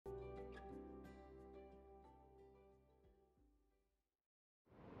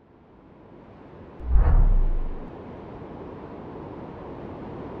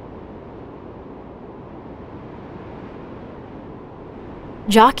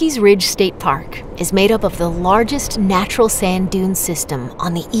Jockey's Ridge State Park is made up of the largest natural sand dune system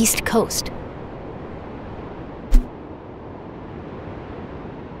on the East Coast.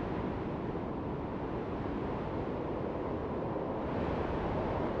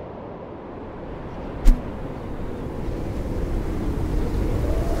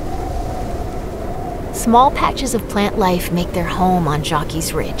 Small patches of plant life make their home on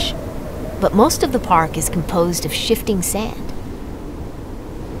Jockey's Ridge, but most of the park is composed of shifting sand.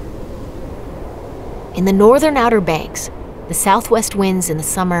 In the northern Outer Banks, the southwest winds in the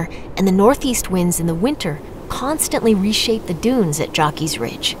summer and the northeast winds in the winter constantly reshape the dunes at Jockey's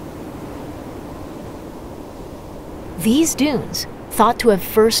Ridge. These dunes, thought to have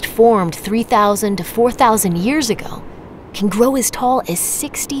first formed 3,000 to 4,000 years ago, can grow as tall as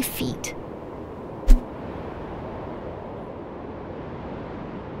 60 feet.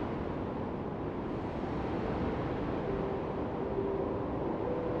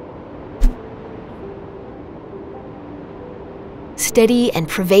 Steady and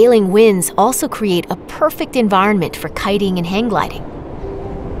prevailing winds also create a perfect environment for kiting and hang gliding.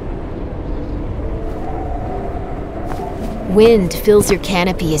 Wind fills your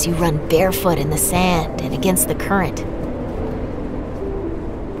canopy as you run barefoot in the sand and against the current.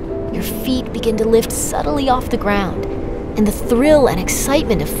 Your feet begin to lift subtly off the ground, and the thrill and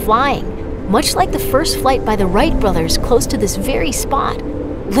excitement of flying, much like the first flight by the Wright brothers close to this very spot,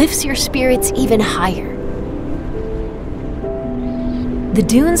 lifts your spirits even higher. The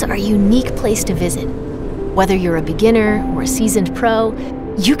dunes are a unique place to visit. Whether you're a beginner or a seasoned pro,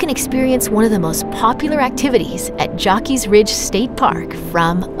 you can experience one of the most popular activities at Jockey's Ridge State Park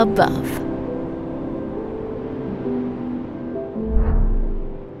from above.